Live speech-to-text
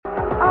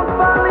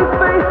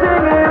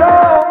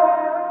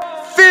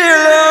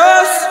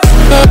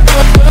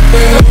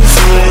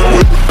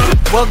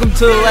Welcome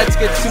to the Let's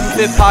Get Super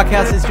Fit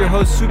podcast. It's your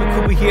host, Super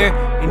Kuba here,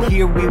 and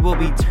here we will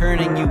be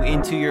turning you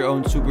into your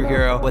own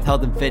superhero with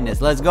health and fitness.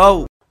 Let's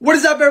go. What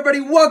is up, everybody?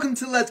 Welcome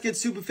to the Let's Get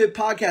Super Fit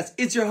podcast.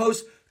 It's your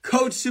host,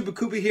 Coach Super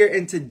Kuba here,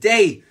 and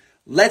today,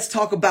 let's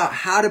talk about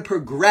how to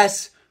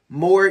progress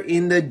more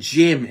in the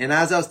gym. And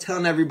as I was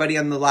telling everybody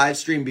on the live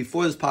stream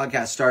before this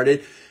podcast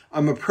started,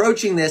 I'm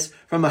approaching this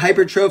from a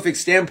hypertrophic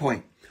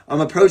standpoint. I'm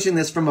approaching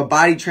this from a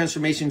body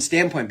transformation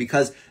standpoint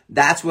because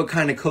that's what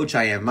kind of coach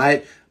I am.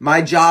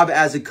 My job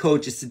as a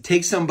coach is to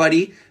take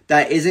somebody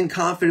that isn't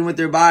confident with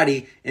their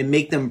body and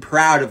make them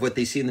proud of what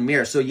they see in the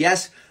mirror. So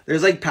yes,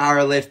 there's like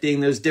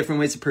powerlifting. There's different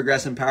ways to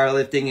progress in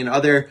powerlifting and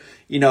other,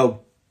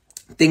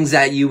 things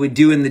that you would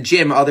do in the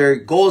gym, other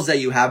goals that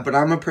you have. But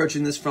I'm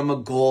approaching this from a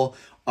goal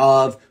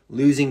of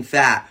losing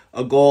fat,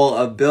 a goal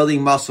of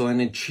building muscle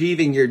and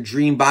achieving your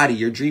dream body,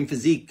 your dream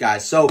physique,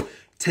 guys. So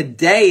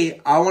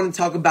today, I want to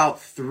talk about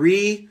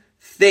three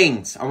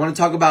things.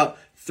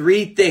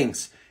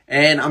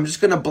 And I'm just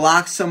going to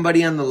block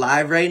somebody on the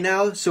live right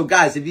now. So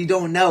guys, if you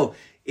don't know,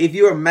 if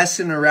you are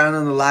messing around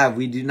on the live,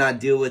 we do not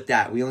deal with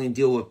that. We only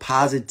deal with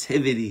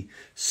positivity.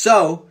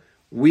 So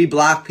we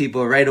block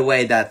people right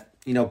away that,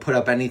 put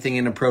up anything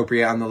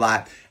inappropriate on the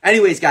live.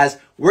 Anyways, guys,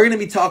 we're going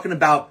to be talking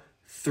about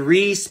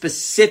three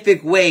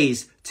specific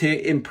ways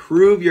to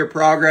improve your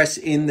progress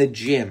in the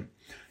gym.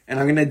 And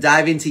I'm going to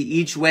dive into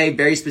each way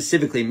very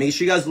specifically. Make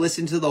sure you guys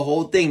listen to the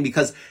whole thing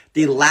because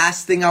the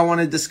last thing I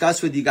want to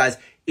discuss with you guys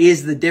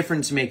is the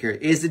difference maker.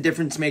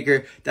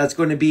 That's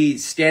going to be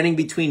standing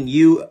between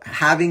you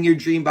having your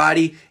dream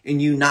body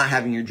and you not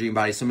having your dream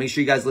body. So make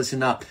sure you guys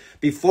listen up.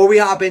 Before we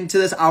hop into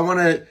this, I want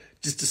to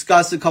just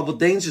discuss a couple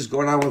things just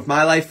going on with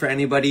my life for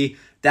anybody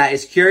that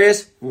is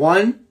curious.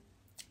 One,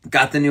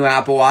 got the new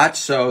Apple Watch,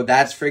 so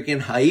that's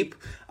freaking hype.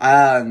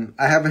 I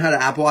haven't had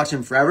an Apple Watch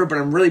in forever, but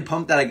I'm really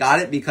pumped that I got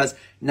it because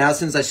now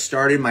since I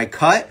started my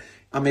cut,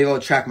 I'm able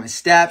to track my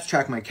steps,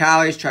 track my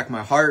calories, track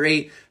my heart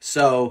rate.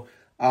 So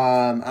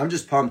I'm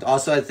just pumped.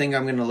 Also, I think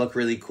I'm going to look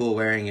really cool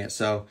wearing it.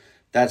 So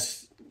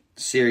that's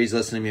Siri's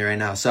listening to me right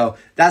now. So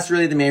that's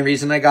really the main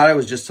reason I got it,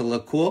 was just to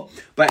look cool.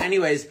 But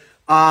anyways,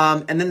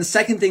 and then the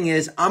second thing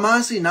is I'm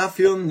honestly not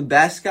feeling the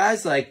best,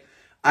 guys. Like,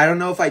 I don't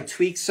know if I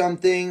tweaked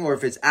something or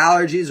if it's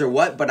allergies or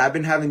what, but I've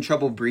been having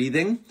trouble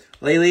breathing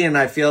lately and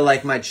I feel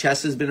like my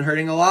chest has been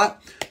hurting a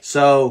lot.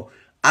 So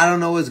I don't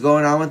know what's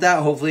going on with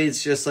that. Hopefully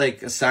it's just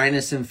like a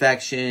sinus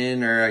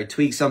infection or I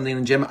tweaked something in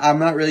the gym. I'm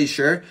not really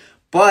sure.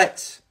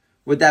 But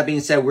with that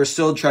being said, we're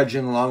still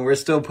trudging along. We're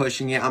still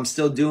pushing it. I'm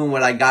still doing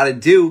what I got to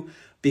do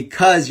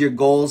because your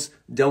goals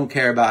don't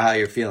care about how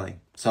you're feeling.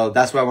 So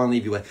that's what I want to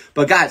leave you with.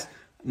 But guys,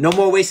 no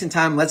more wasting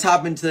time. Let's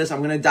hop into this. I'm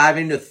going to dive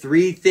into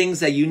three things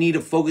that you need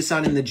to focus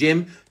on in the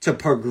gym to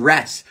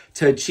progress,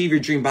 to achieve your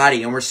dream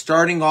body. And we're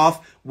starting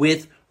off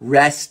with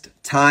rest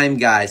time,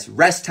 guys.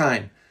 Rest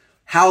time.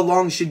 How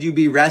long should you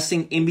be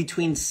resting in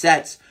between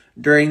sets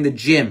during the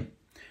gym?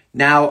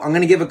 Now, I'm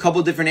going to give a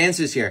couple different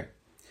answers here.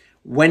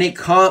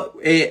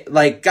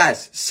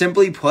 Guys,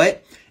 simply put,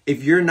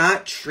 if you're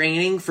not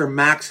training for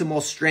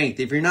maximal strength,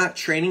 if you're not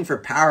training for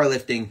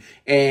powerlifting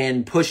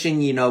and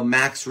pushing,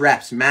 max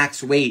reps,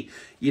 max weight,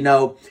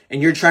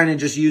 and you're trying to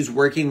just use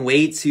working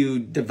weight to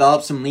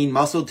develop some lean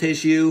muscle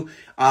tissue,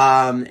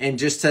 and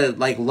just to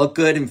look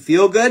good and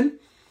feel good,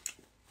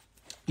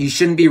 you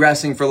shouldn't be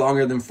resting for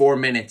longer than 4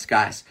 minutes,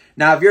 guys.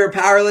 Now, if you're a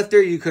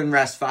powerlifter, you can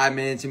rest 5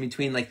 minutes in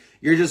between.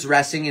 You're just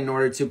resting in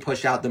order to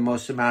push out the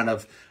most amount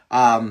of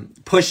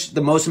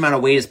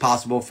weight as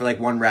possible for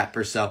one rep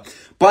or so.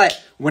 But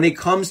when it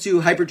comes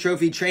to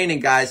hypertrophy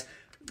training, guys,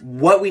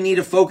 what we need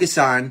to focus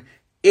on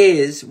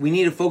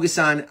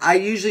I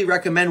usually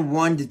recommend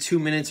 1 to 2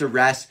 minutes of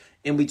rest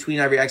in between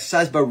every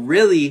exercise. But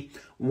really,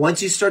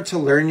 once you start to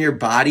learn your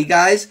body,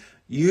 guys,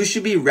 you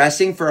should be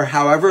resting for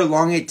however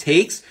long it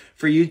takes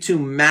for you to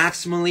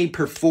maximally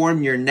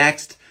perform your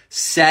next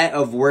set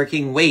of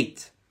working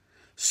weight.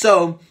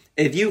 So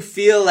if you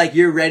feel like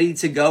you're ready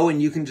to go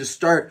and you can just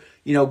start,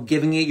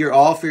 giving it your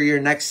all for your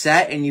next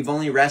set and you've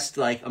only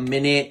rested a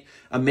minute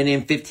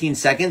and 15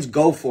 seconds,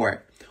 go for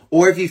it.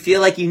 Or if you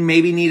feel like you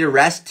maybe need to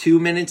rest 2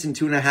 minutes and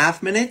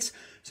 2.5 minutes,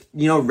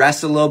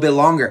 rest a little bit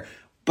longer.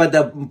 But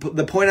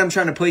the point I'm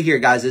trying to put here,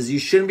 guys, is you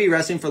shouldn't be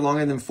resting for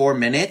longer than 4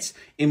 minutes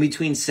in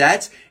between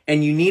sets.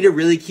 And you need to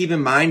really keep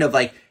in mind of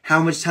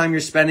how much time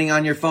you're spending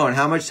on your phone,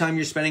 how much time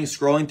you're spending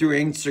scrolling through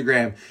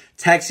Instagram,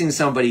 texting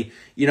somebody,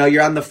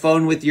 you're on the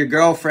phone with your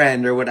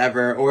girlfriend or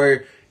whatever,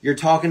 or you're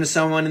talking to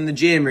someone in the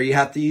gym, or you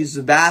have to use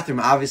the bathroom.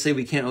 Obviously,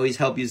 we can't always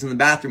help using the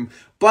bathroom,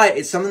 but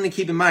it's something to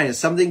keep in mind. It's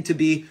something to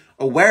be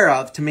aware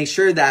of to make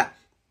sure that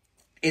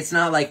it's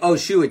not oh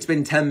shoot, it's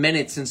been 10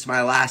 minutes since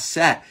my last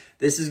set.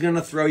 This is going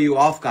to throw you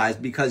off, guys,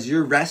 because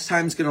your rest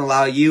time is going to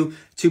allow you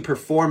to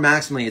perform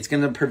maximally. It's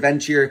going to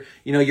prevent your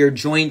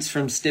joints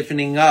from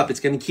stiffening up. It's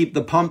going to keep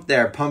the pump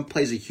there. Pump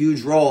plays a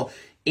huge role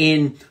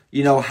in,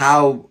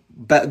 how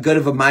good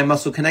of a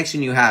mind-muscle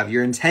connection you have,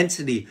 your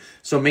intensity.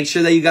 So make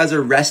sure that you guys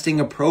are resting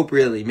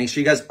appropriately. Make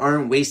sure you guys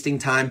aren't wasting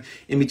time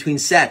in between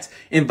sets.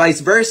 And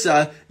vice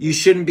versa, you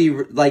shouldn't be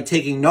like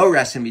taking no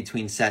rest in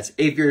between sets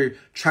if you're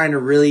trying to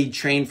really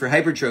train for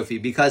hypertrophy,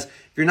 because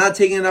if you're not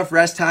taking enough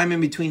rest time in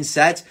between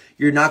sets,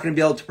 you're not going to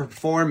be able to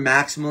perform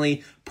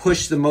maximally,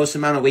 push the most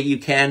amount of weight you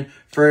can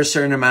for a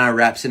certain amount of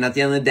reps. And at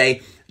the end of the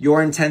day,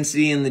 your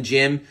intensity in the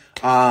gym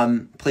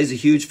plays a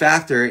huge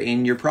factor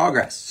in your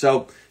progress.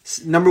 So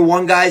number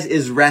one, guys,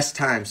 is rest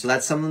time. So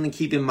that's something to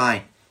keep in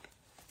mind.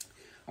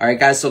 All right,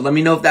 guys, so let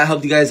me know if that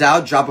helped you guys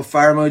out. Drop a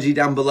fire emoji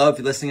down below if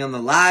you're listening on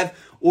the live,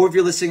 or if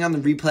you're listening on the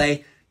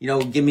replay,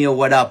 give me a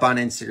what up on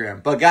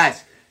Instagram. But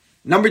guys,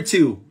 number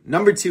two,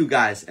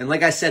 guys, and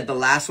like I said, the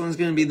last one's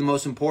going to be the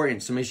most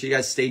important, so make sure you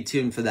guys stay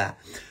tuned for that.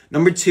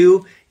 Number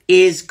two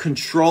is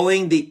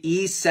controlling the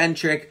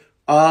eccentric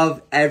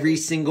of every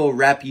single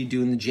rep you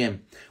do in the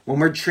gym. When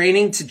we're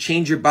training to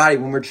change your body,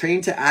 when we're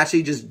training to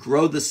actually just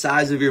grow the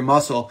size of your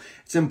muscle,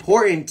 it's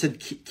important to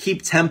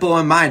keep tempo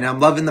in mind. I'm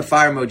loving the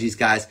fire emojis,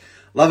 guys.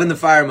 Loving the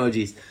fire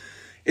emojis.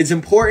 It's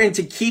important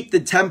to keep the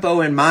tempo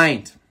in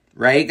mind,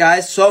 right,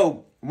 guys?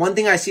 So one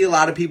thing I see a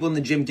lot of people in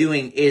the gym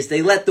doing is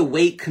they let the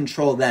weight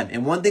control them.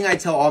 And one thing I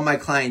tell all my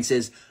clients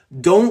is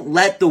don't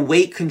let the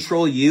weight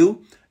control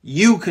you.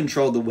 You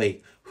control the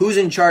weight. Who's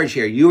in charge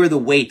here? You are the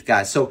weight,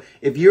 guys. So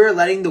if you're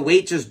letting the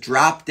weight just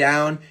drop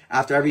down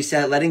after every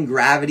set, letting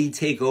gravity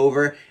take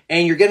over,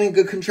 and you're getting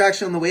good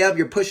contraction on the way up,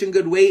 you're pushing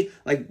good weight,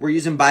 like we're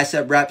using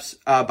bicep reps,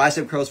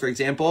 bicep curls, for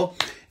example.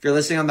 If you're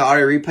listening on the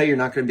audio replay, you're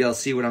not going to be able to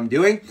see what I'm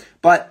doing,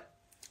 but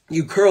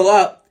you curl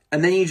up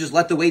and then you just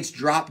let the weights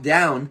drop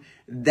down.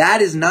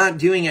 That is not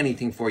doing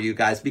anything for you,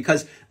 guys,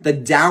 because the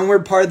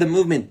downward part of the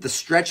movement, the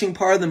stretching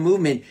part of the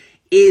movement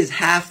is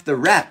half the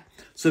rep.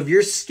 So if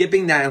you're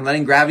skipping that and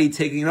letting gravity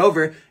taking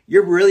over,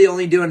 you're really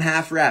only doing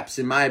half reps,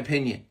 in my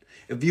opinion.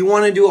 If you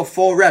want to do a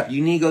full rep,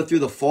 you need to go through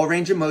the full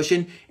range of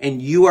motion,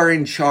 and you are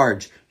in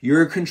charge.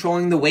 You're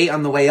controlling the weight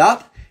on the way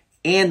up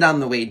and on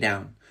the way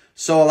down.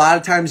 So a lot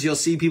of times you'll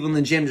see people in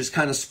the gym just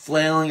kind of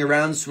flailing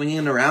around,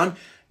 swinging around.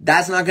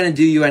 That's not going to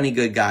do you any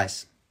good,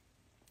 guys.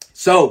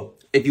 So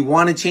if you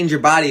want to change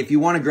your body, if you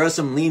want to grow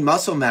some lean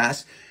muscle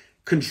mass,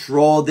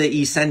 control the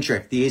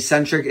eccentric. The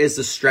eccentric is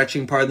the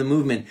stretching part of the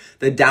movement,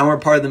 the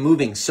downward part of the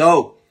moving.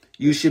 So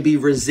you should be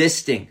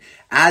resisting.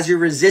 As you're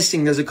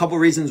resisting, there's a couple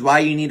reasons why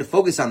you need to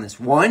focus on this.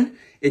 One,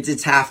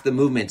 it's half the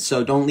movement,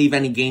 so don't leave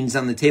any gains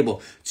on the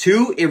table.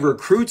 Two, it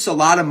recruits a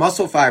lot of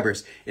muscle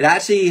fibers. It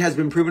actually has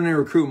been proven to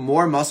recruit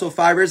more muscle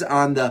fibers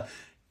on the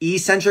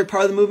eccentric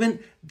part of the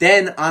movement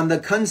than on the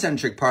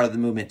concentric part of the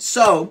movement.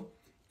 So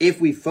if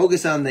we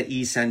focus on the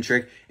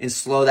eccentric and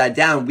slow that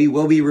down, we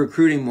will be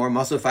recruiting more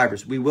muscle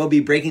fibers. We will be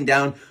breaking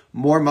down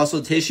more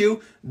muscle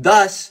tissue,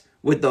 thus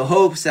with the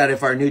hopes that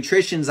if our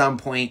nutrition's on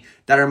point,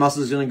 that our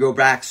muscle is going to grow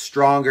back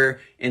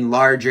stronger and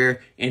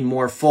larger and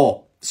more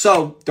full.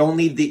 So don't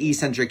leave the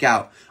eccentric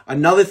out.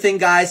 Another thing,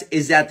 guys,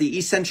 is that the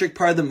eccentric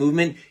part of the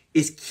movement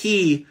is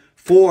key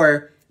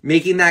for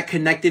making that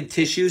connective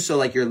tissue. So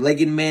like your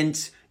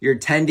ligaments, your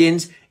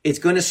tendons, it's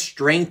going to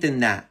strengthen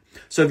that.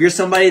 So if you're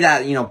somebody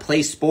that,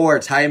 plays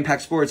sports, high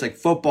impact sports like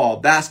football,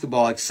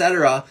 basketball,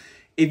 etc.,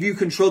 if you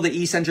control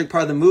the eccentric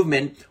part of the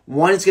movement,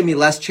 one, it's going to be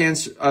less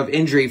chance of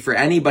injury for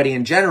anybody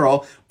in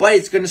general, but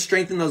it's going to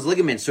strengthen those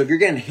ligaments. So if you're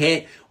getting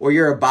hit, or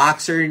you're a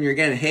boxer and you're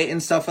getting hit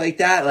and stuff like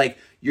that, like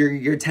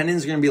your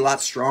tendons are going to be a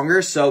lot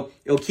stronger. So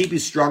it'll keep you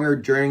stronger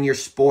during your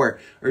sport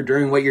or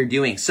during what you're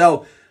doing.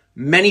 So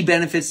many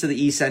benefits to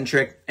the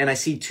eccentric, and I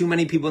see too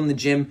many people in the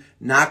gym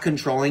not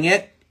controlling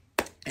it.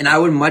 And I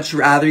would much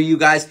rather you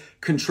guys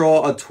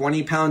control a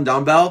 20-pound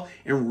dumbbell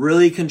and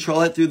really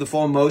control it through the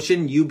full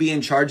motion, you be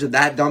in charge of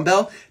that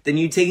dumbbell, than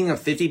you taking a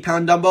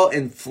 50-pound dumbbell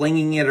and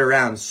flinging it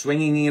around,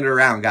 swinging it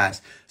around,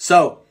 guys.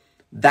 So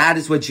that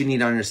is what you need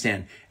to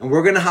understand. And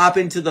we're going to hop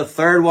into the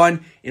third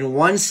one in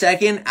 1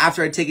 second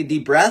after I take a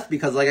deep breath,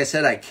 because like I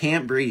said, I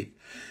can't breathe.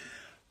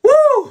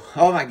 Woo!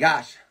 Oh my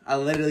gosh. I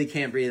literally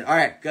can't breathe. All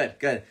right,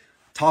 good.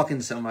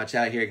 Talking so much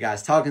out here,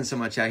 guys.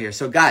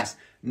 So guys,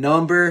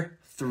 number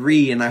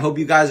 3, and I hope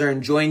you guys are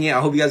enjoying it. I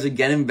hope you guys are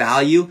getting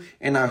value,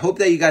 and I hope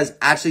that you guys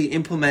actually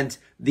implement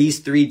these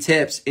 3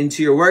 tips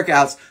into your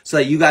workouts so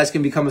that you guys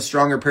can become a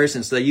stronger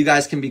person, so that you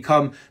guys can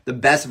become the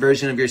best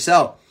version of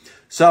yourself.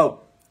 So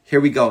here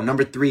we go.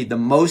 Number 3, the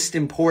most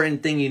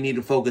important thing you need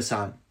to focus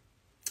on.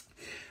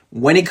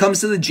 When it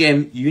comes to the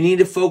gym, you need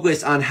to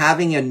focus on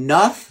having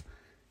enough,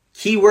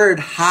 keyword,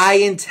 high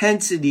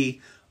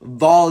intensity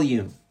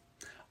volume.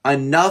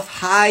 Enough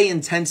high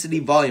intensity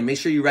volume. Make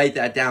sure you write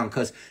that down,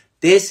 because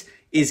this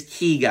is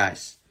key,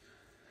 guys.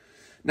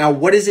 Now,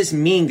 what does this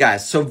mean,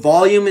 guys? So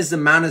volume is the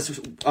amount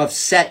of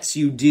sets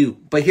you do.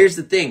 But here's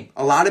the thing.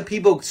 A lot of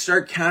people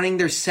start counting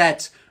their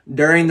sets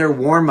during their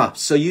warm-ups.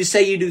 So you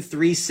say you do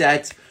 3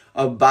 sets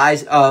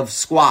of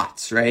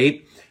squats,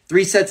 right?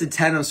 3 sets of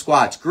 10 of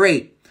squats.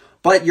 Great.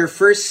 But your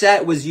first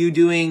set was you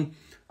doing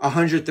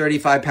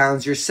 135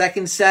 pounds. Your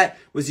second set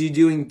was you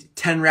doing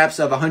 10 reps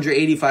of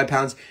 185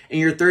 pounds. And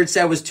your third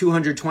set was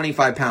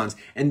 225 pounds.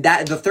 And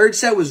the third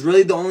set was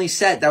really the only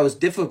set that was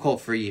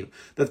difficult for you.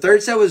 The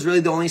third set was really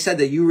the only set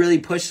that you really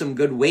pushed some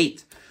good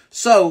weight.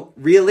 So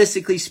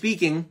realistically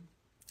speaking,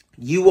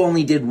 you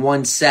only did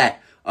one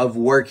set of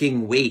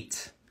working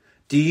weight.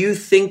 Do you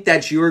think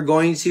that you're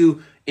going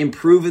to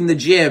improve in the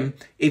gym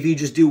if you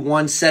just do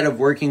one set of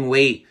working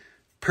weight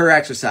per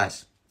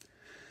exercise?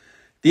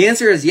 The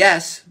answer is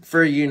yes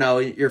for,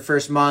 your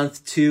first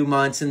month, 2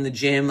 months in the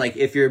gym, like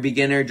if you're a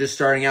beginner just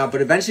starting out,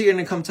 but eventually you're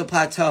going to come to a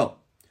plateau.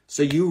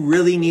 So you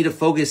really need to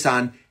focus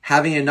on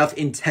having enough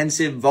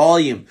intensive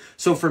volume.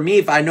 So for me,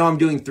 if I know I'm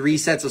doing 3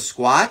 sets of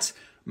squats,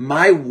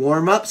 my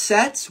warm-up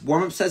sets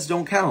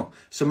don't count.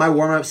 So my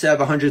warm-up set of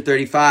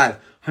 135,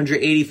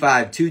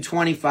 185,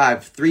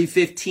 225,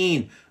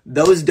 315,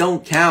 those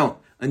don't count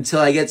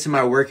until I get to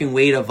my working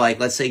weight of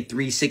let's say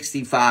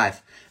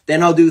 365.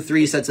 Then I'll do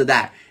 3 sets of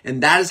that.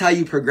 And that is how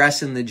you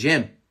progress in the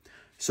gym.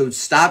 So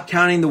stop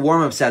counting the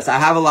warm-up sets. I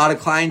have a lot of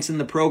clients in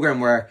the program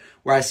where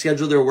I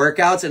schedule their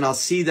workouts and I'll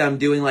see them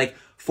doing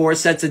 4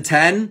 sets of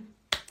 10.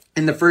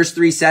 And the first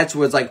 3 sets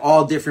was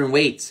all different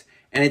weights.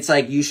 And it's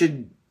you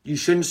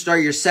shouldn't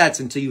start your sets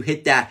until you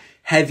hit that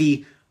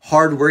heavy,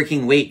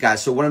 hard-working weight,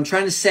 guys. So what I'm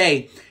trying to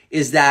say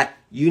is that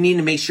you need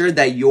to make sure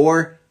that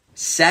your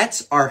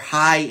sets are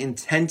high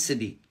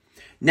intensity.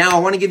 Now, I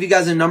want to give you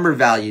guys a number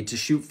value to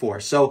shoot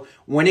for. So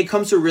when it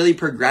comes to really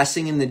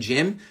progressing in the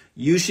gym,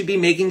 you should be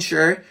making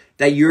sure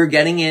that you're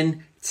getting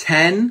in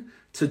 10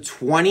 to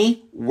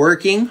 20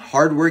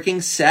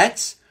 hard-working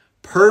sets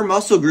per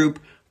muscle group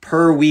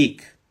per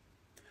week.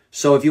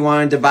 So if you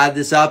want to divide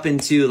this up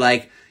into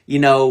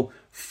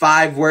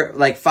 5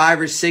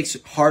 or 6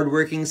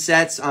 hard-working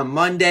sets on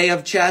Monday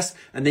of chest,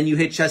 and then you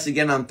hit chest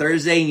again on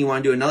Thursday, and you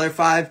want to do another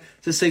 5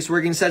 to 6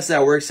 working sets,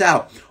 that works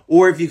out.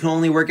 Or if you can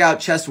only work out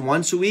chest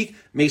once a week,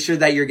 make sure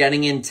that you're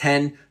getting in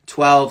 10,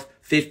 12,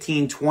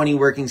 15, 20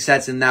 working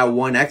sets in that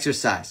one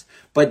exercise.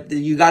 But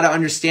you got to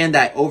understand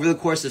that over the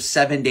course of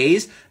 7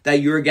 days,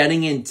 that you're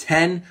getting in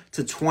 10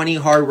 to 20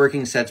 hard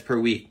working sets per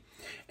week.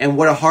 And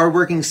what a hard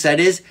working set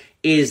is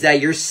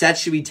that your set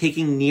should be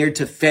taking near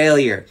to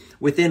failure,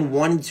 within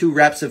 1 to 2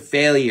 reps of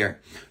failure.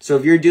 So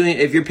if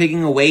you're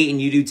picking a weight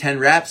and you do 10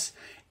 reps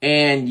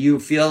and you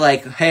feel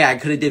hey, I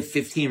could have did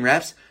 15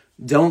 reps,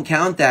 don't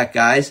count that,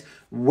 guys.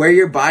 Where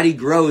your body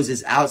grows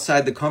is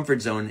outside the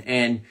comfort zone,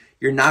 and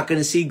you're not going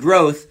to see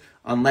growth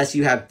unless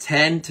you have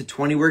 10 to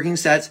 20 working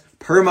sets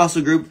per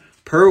muscle group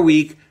per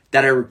week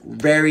that are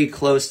very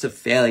close to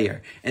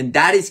failure. And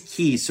that is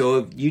key.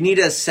 So you need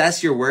to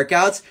assess your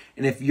workouts,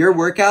 and if your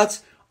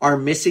workouts are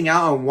missing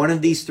out on one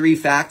of these 3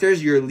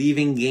 factors, you're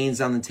leaving gains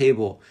on the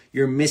table.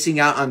 You're missing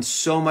out on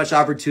so much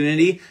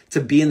opportunity to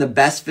be in the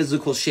best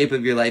physical shape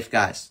of your life,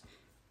 guys.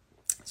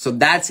 So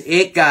that's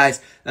it,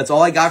 guys. That's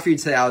all I got for you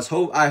today.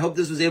 I hope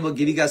this was able to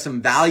give you guys some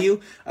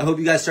value. I hope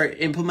you guys start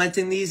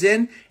implementing these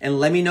in, and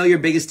let me know your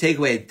biggest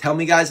takeaway. Tell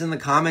me, guys, in the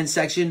comments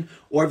section,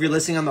 or if you're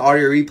listening on the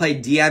audio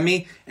replay, DM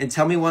me and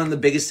tell me one of the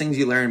biggest things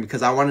you learned,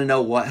 because I want to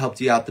know what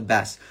helped you out the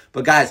best.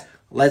 But guys,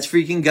 let's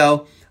freaking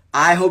go.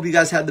 I hope you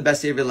guys have the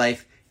best day of your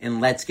life, and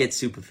let's get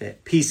super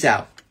fit. Peace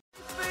out.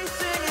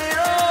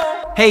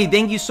 Hey,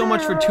 thank you so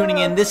much for tuning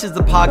in. This is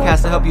the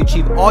podcast to help you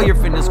achieve all your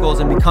fitness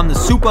goals and become the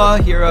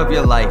superhero of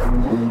your life.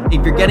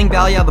 If you're getting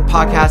value out of the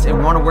podcast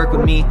and want to work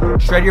with me,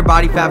 shred your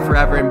body fat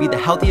forever, and be the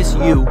healthiest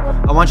you,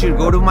 I want you to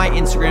go to my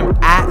Instagram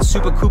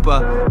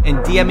 @SupaKoopa and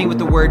DM me with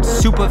the word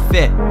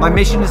SupaFit. My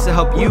mission is to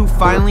help you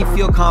finally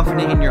feel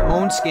confident in your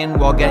own skin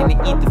while getting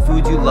to eat the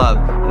foods you love.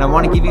 And I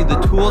want to give you the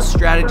tools,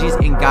 strategies,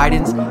 and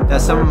guidance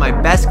that some of my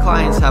best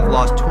clients have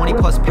lost 20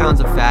 plus pounds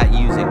of fat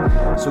using.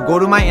 So go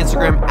to my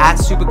Instagram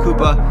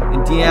 @SupaKoopa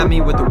and DM me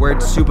with the word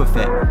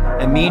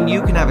SupaFit. And me and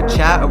you can have a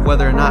chat of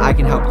whether or not I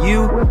can help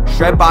you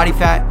shred body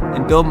fat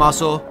and build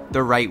muscle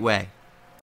the right way.